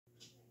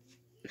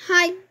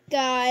Hi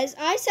guys,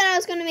 I said I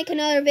was going to make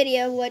another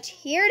video, which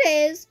here it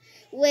is,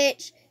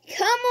 which,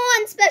 come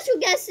on, special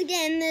guest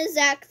again, the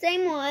exact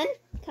same one,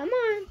 come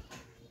on.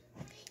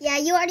 Yeah,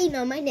 you already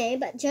know my name,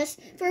 but just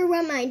for a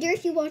reminder,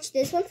 if you watch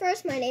this one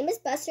first, my name is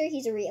Buster,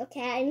 he's a real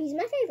cat, and he's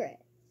my favorite.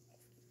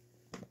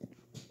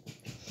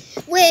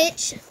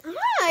 Which,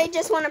 I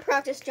just want to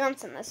practice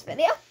jumps in this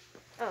video.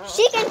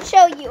 She can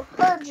show you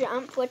her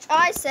jump, which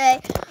I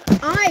say,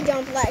 I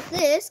jump like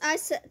this. I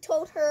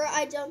told her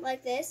I jump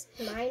like this.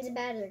 Mine's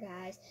better,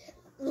 guys.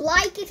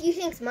 Like if you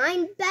think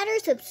mine better.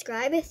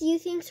 Subscribe if you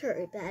think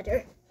hers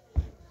better.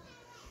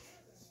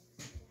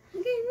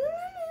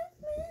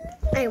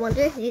 I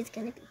wonder who's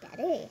gonna be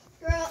better.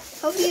 Girl,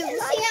 hope you see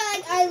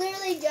how I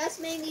literally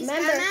just made these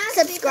Remember,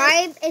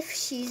 subscribe if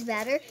she's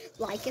better.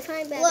 Like if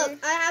I'm better. Look,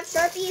 I have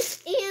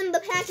Sharpies and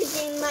the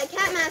packaging. My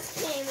cat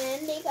mask came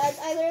in because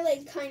I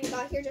literally kind of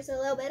got here just a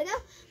little bit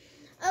ago.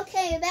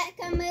 Okay,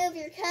 Becca, move.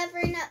 You're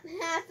covering up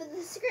half of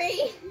the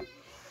screen.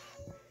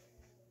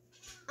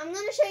 I'm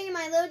going to show you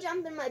my little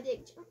jump and my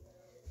big jump.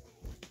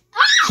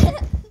 Ah!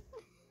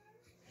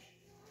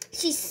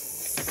 She's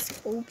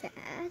so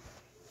bad.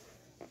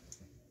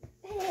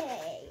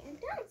 Hey,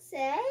 don't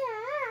say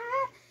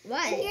that.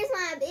 What? And here's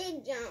my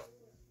big jump.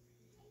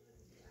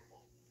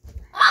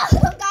 Oh,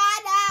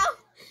 God, ow.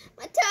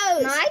 My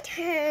toes. My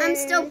turn. I'm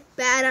still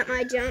bad at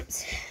my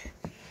jumps.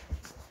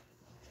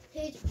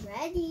 Who's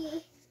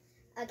ready?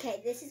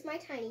 Okay, this is my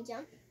tiny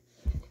jump.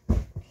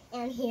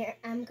 And here,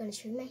 I'm going to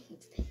show you my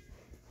huge big.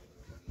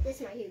 This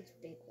is my huge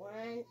big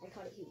one. I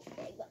call it huge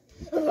big,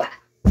 but...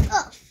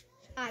 Oh,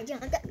 I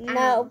jumped.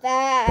 No,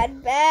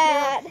 bad.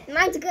 No,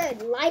 mine's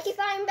good. Like if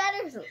I'm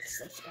better,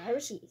 subscribe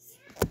if she's.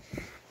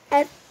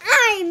 And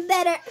I'm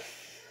better.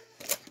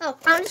 Oh,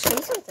 I want to show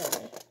you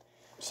something.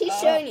 She's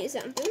showing you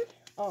something.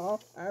 Oh,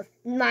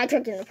 my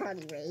trick is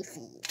probably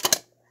racy.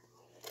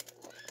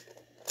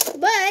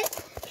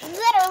 But,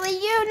 literally,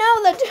 you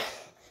know the...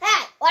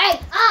 Hey,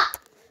 wake up!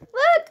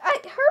 Look,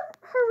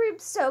 her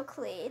room's so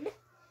clean.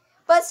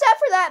 But except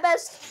for that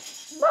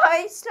mess,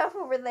 my stuff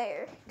over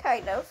there,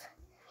 kind of.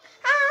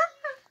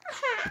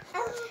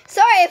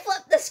 Sorry, I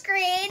flipped the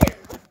screen.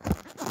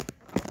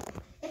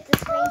 If the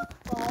screen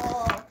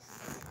falls.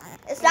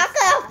 It's not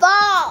gonna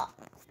fall.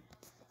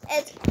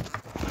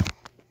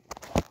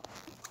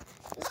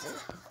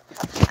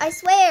 I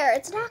swear,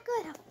 it's not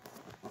good.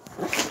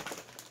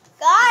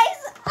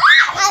 Guys,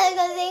 I'm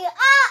gonna sing,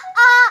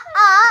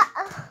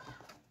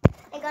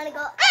 I'm gonna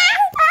go,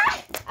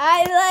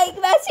 I like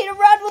messing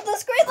around with the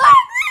screen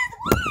like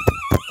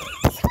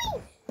this.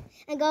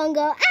 I'm gonna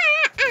go,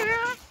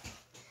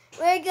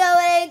 We're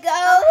going to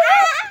go.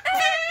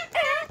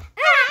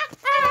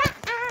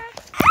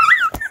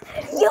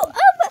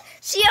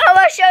 She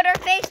almost showed her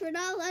face. We're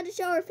not allowed to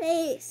show her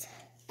face.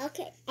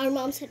 Okay, our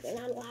mom said we're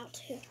not allowed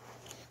to.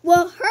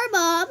 Well, her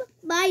mom,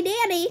 my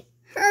daddy,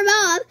 her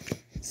mom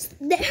 /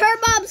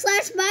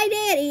 my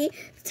daddy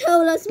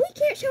told us we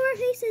can't show our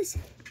faces.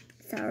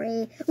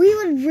 Sorry. We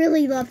would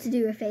really love to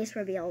do a face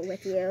reveal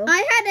with you.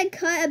 I had to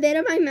cut a bit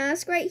of my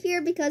mask right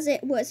here because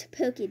it was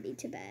poking me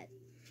too bad.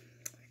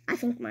 I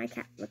think my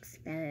cat looks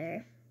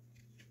better.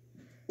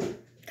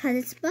 Because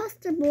it's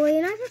Buster Boy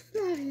and I just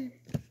love him.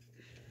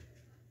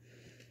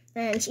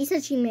 And she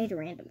said she made a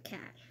random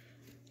cat.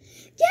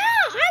 Yeah,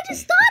 I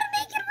just thought of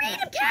making a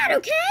random cat,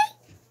 okay?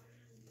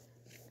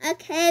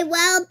 Okay,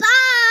 well, bye!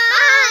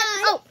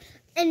 Bye! Oh,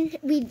 and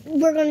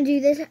we're going to do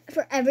this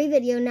for every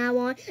video now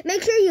on.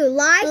 Make sure you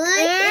like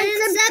and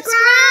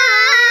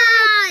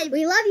subscribe!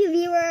 We love you,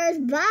 viewers.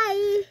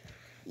 Bye!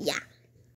 Yeah.